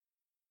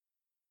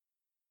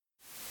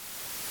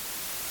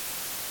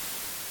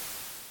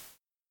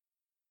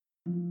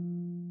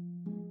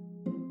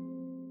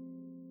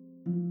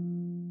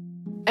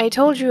I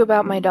told you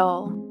about my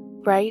doll,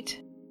 right?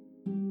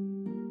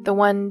 The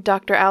one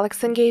Dr.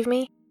 Alexson gave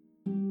me?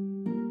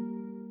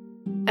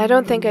 I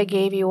don't think I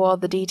gave you all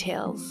the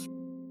details.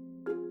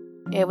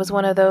 It was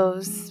one of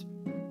those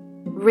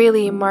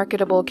really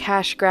marketable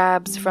cash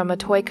grabs from a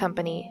toy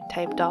company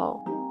type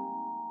doll.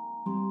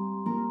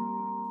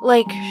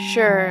 Like,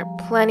 sure,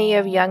 plenty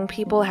of young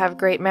people have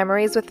great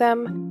memories with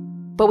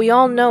them, but we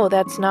all know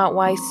that's not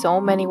why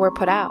so many were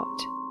put out.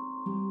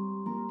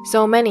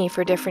 So many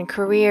for different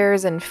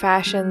careers and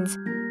fashions,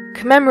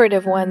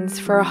 commemorative ones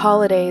for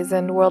holidays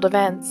and world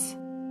events.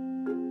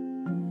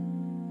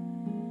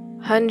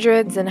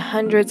 Hundreds and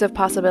hundreds of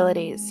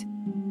possibilities,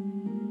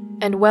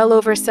 and well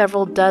over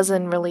several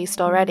dozen released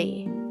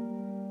already.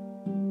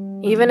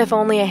 Even if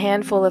only a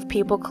handful of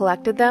people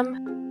collected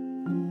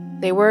them,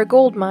 they were a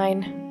gold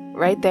mine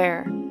right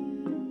there.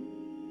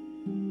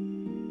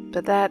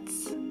 But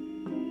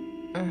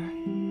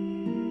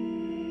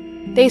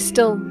they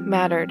still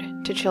mattered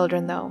to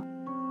children, though.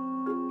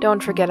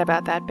 Don't forget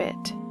about that bit.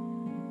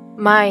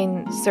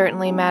 Mine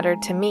certainly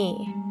mattered to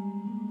me,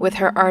 with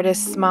her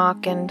artist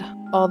smock and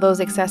all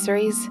those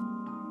accessories.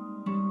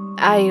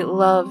 I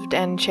loved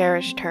and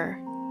cherished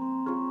her.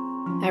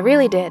 I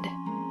really did.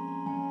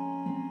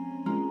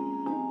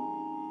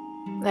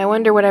 I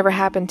wonder whatever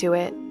happened to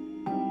it.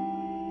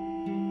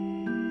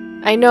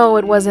 I know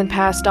it wasn't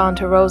passed on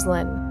to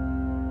Rosalind.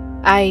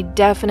 I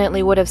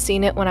definitely would have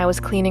seen it when I was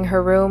cleaning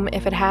her room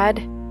if it had.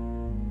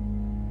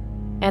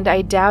 And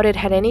I doubt it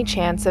had any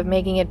chance of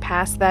making it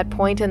past that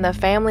point in the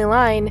family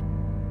line,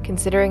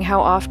 considering how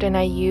often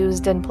I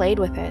used and played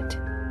with it,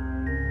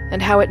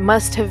 and how it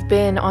must have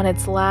been on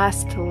its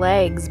last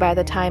legs by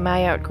the time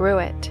I outgrew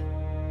it.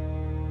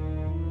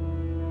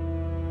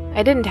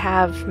 I didn't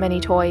have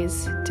many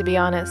toys, to be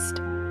honest,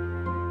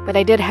 but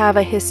I did have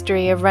a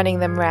history of running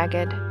them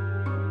ragged.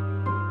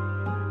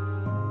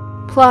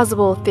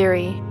 Plausible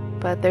theory,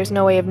 but there's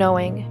no way of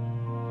knowing.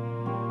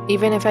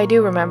 Even if I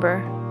do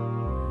remember,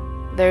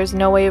 there's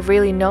no way of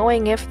really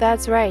knowing if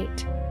that's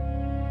right.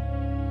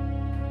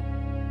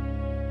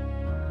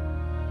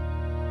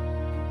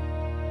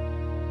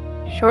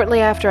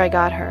 Shortly after I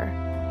got her,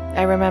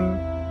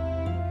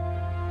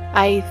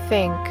 I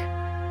think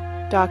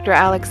Dr.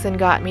 Alexson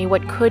got me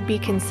what could be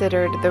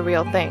considered the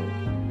real thing.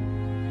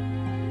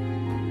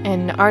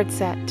 An art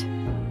set,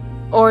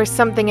 or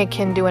something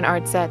akin to an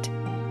art set.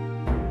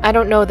 I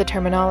don't know the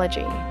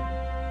terminology.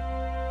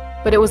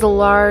 But it was a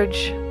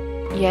large,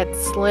 yet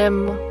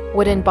slim,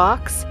 wooden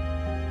box,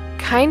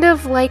 kind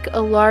of like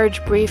a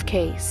large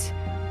briefcase,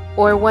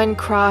 or one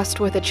crossed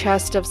with a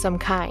chest of some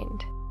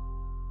kind.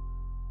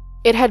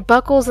 It had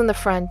buckles in the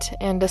front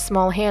and a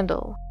small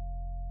handle.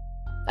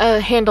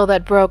 A handle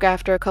that broke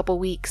after a couple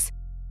weeks.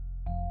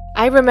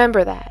 I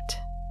remember that,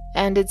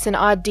 and it's an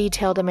odd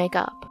detail to make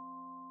up.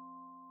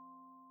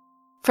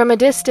 From a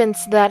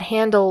distance, that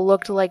handle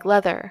looked like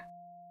leather,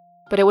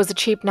 but it was a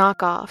cheap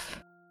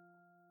knockoff.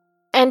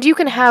 And you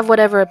can have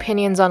whatever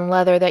opinions on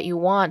leather that you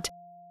want.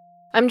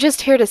 I'm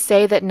just here to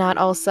say that not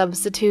all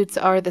substitutes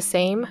are the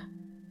same.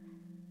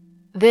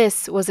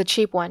 This was a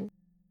cheap one.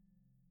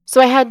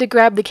 So I had to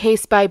grab the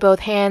case by both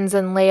hands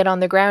and lay it on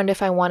the ground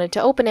if I wanted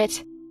to open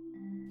it.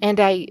 And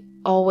I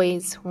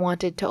always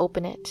wanted to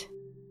open it.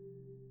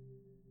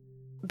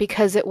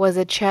 Because it was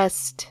a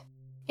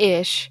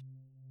chest-ish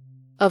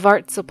of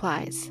art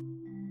supplies.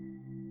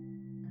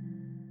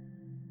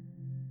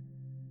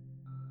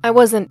 I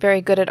wasn't very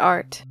good at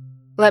art.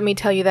 Let me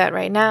tell you that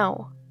right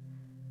now.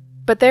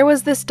 But there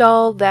was this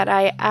doll that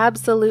I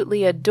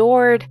absolutely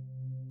adored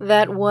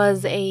that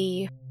was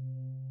a,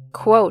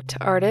 quote,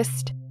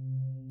 artist,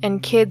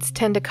 and kids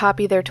tend to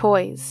copy their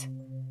toys.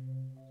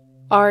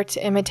 Art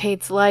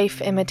imitates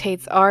life,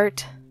 imitates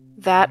art,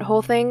 that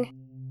whole thing.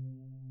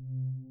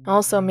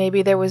 Also,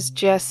 maybe there was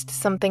just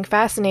something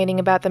fascinating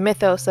about the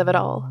mythos of it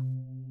all.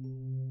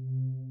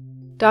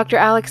 Dr.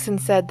 Alexson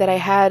said that I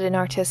had an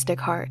artistic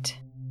heart.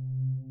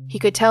 He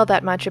could tell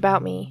that much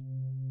about me.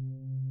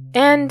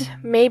 And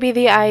maybe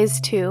the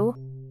eyes too,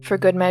 for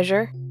good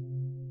measure.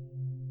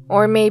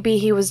 Or maybe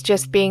he was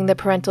just being the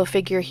parental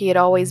figure he had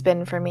always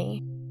been for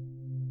me.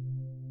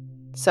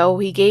 So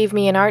he gave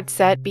me an art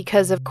set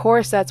because of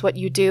course that's what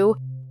you do.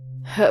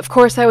 Of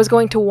course I was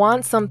going to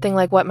want something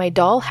like what my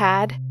doll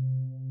had.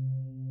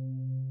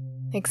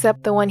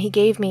 Except the one he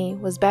gave me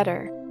was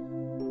better.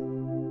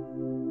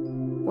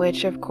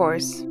 Which of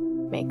course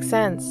makes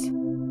sense.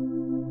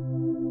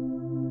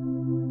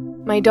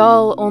 My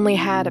doll only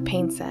had a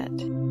paint set.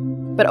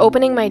 But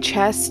opening my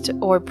chest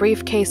or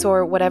briefcase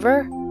or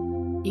whatever,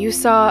 you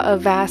saw a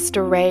vast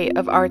array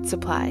of art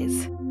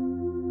supplies.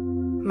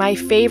 My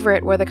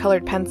favorite were the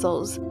colored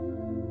pencils.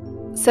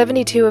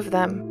 72 of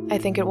them, I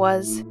think it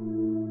was.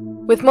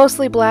 With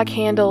mostly black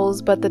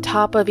handles, but the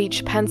top of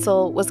each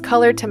pencil was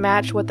colored to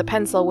match what the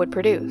pencil would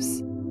produce.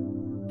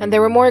 And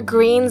there were more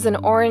greens and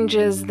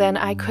oranges than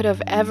I could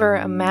have ever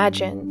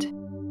imagined.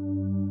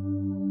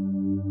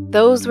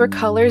 Those were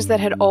colors that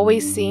had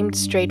always seemed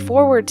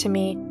straightforward to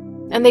me,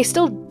 and they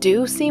still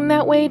do seem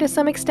that way to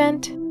some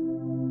extent.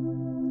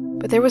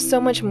 But there was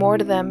so much more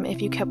to them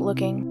if you kept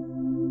looking.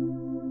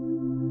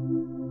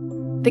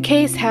 The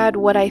case had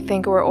what I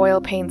think were oil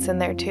paints in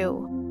there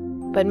too,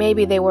 but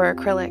maybe they were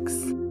acrylics.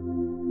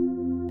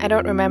 I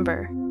don't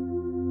remember.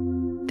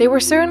 They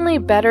were certainly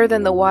better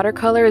than the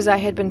watercolors I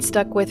had been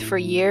stuck with for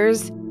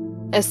years,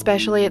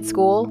 especially at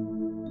school.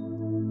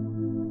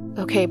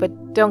 Okay,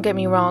 but don't get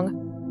me wrong.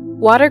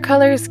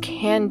 Watercolors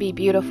can be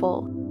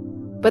beautiful,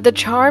 but the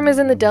charm is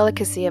in the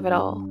delicacy of it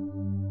all.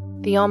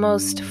 The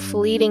almost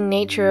fleeting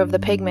nature of the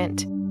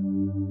pigment.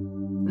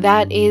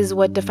 That is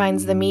what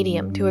defines the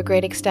medium to a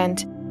great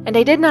extent, and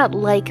I did not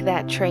like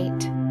that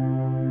trait.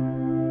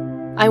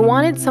 I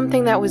wanted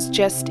something that was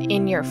just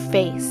in your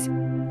face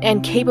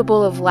and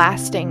capable of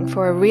lasting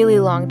for a really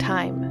long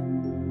time.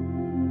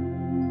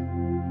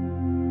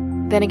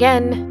 Then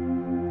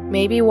again,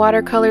 maybe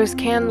watercolors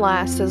can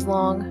last as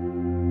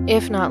long,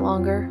 if not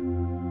longer.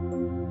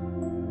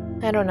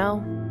 I don't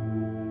know.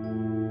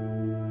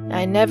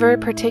 I never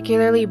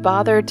particularly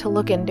bothered to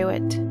look into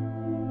it.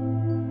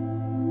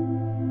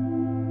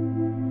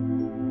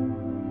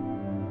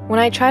 When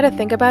I try to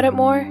think about it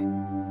more,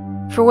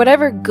 for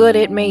whatever good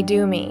it may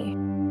do me,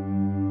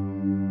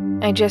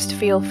 I just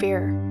feel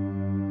fear.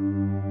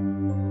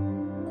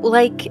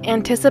 Like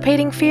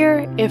anticipating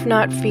fear, if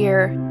not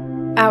fear,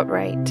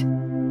 outright.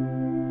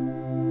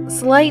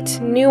 Slight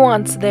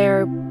nuance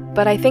there,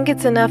 but I think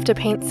it's enough to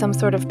paint some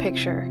sort of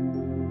picture.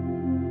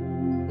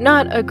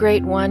 Not a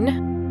great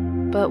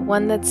one, but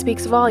one that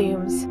speaks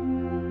volumes.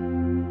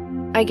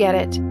 I get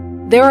it.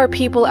 There are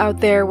people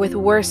out there with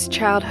worse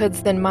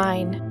childhoods than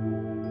mine.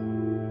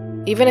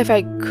 Even if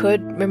I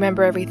could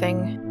remember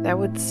everything, that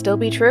would still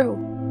be true.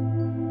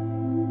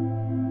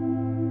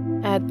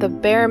 At the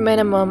bare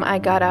minimum, I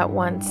got out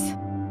once.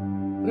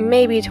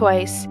 Maybe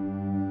twice,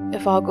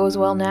 if all goes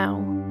well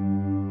now.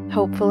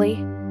 Hopefully.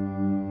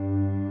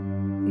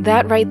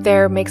 That right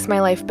there makes my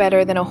life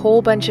better than a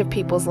whole bunch of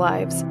people's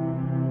lives.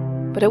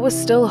 But it was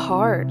still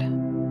hard.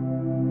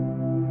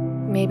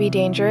 Maybe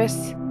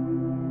dangerous.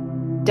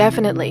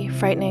 Definitely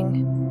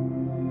frightening.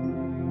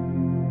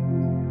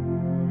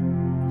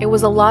 It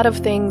was a lot of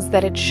things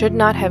that it should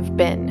not have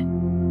been.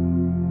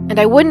 And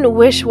I wouldn't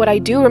wish what I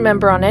do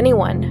remember on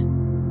anyone.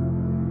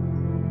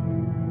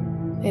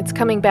 It's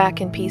coming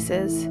back in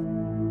pieces.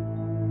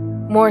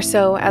 More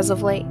so as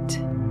of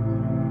late.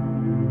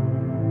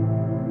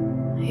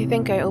 I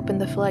think I opened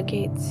the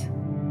floodgates.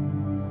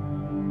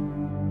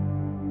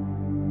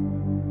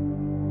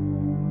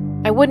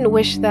 I wouldn't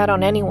wish that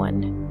on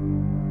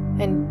anyone.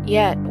 And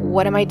yet,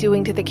 what am I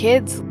doing to the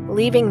kids,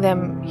 leaving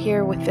them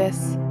here with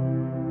this?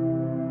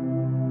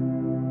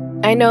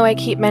 I know I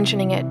keep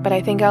mentioning it, but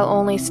I think I'll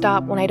only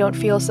stop when I don't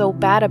feel so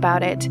bad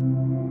about it,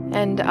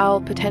 and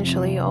I'll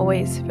potentially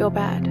always feel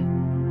bad.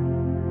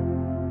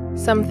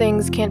 Some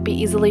things can't be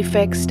easily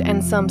fixed,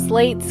 and some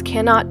slates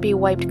cannot be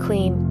wiped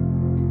clean.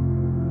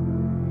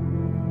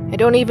 I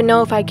don't even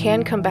know if I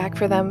can come back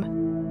for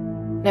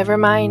them. Never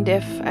mind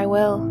if I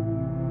will.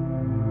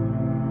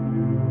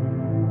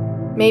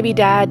 Maybe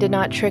Dad did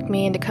not trick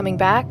me into coming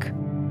back.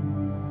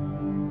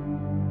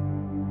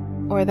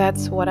 Or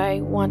that's what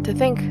I want to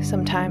think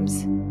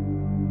sometimes.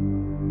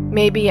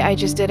 Maybe I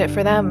just did it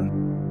for them.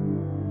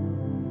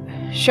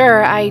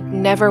 Sure, I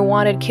never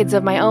wanted kids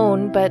of my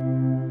own, but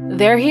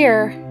they're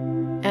here,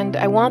 and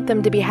I want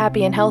them to be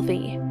happy and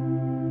healthy.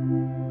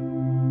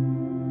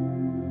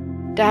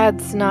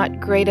 Dad's not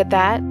great at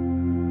that,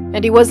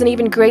 and he wasn't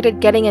even great at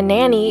getting a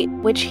nanny,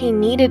 which he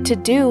needed to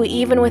do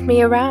even with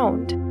me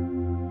around.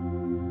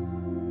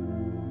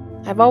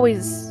 I've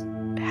always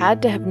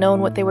had to have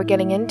known what they were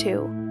getting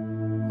into,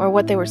 or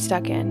what they were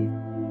stuck in.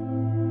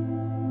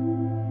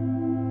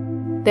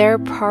 They're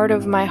part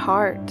of my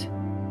heart,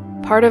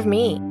 part of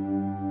me.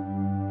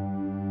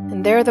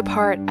 And they're the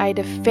part I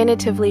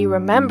definitively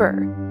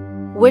remember,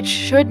 which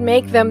should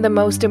make them the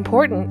most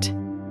important.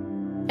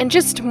 And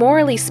just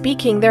morally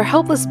speaking, they're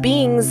helpless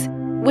beings,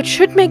 which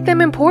should make them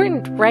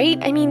important, right?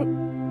 I mean,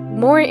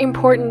 more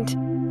important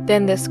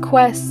than this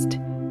quest,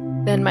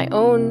 than my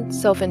own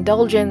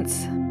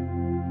self-indulgence.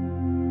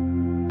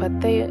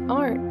 But they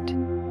aren't.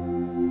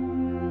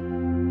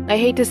 I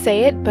hate to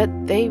say it, but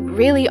they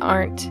really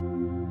aren't.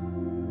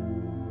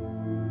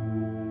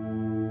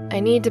 I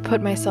need to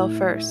put myself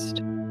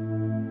first.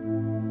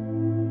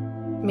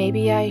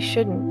 Maybe I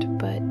shouldn't,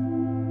 but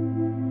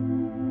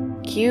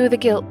cue the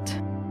guilt.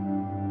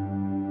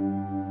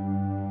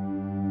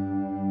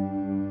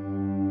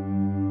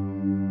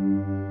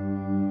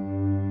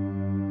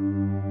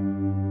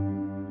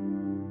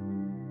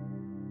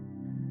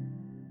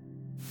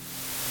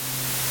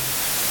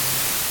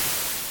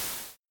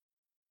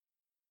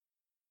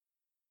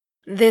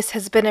 This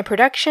has been a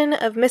production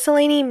of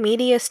Miscellany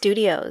Media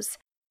Studios,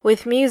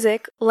 with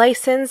music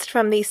licensed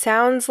from the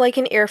Sounds Like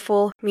an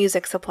Earful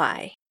music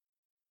supply.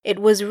 It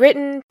was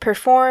written,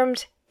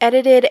 performed,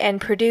 edited, and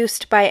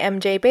produced by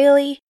MJ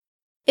Bailey.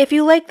 If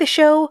you like the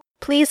show,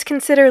 please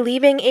consider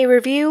leaving a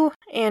review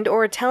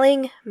and/or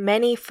telling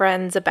many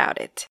friends about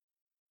it.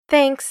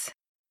 Thanks!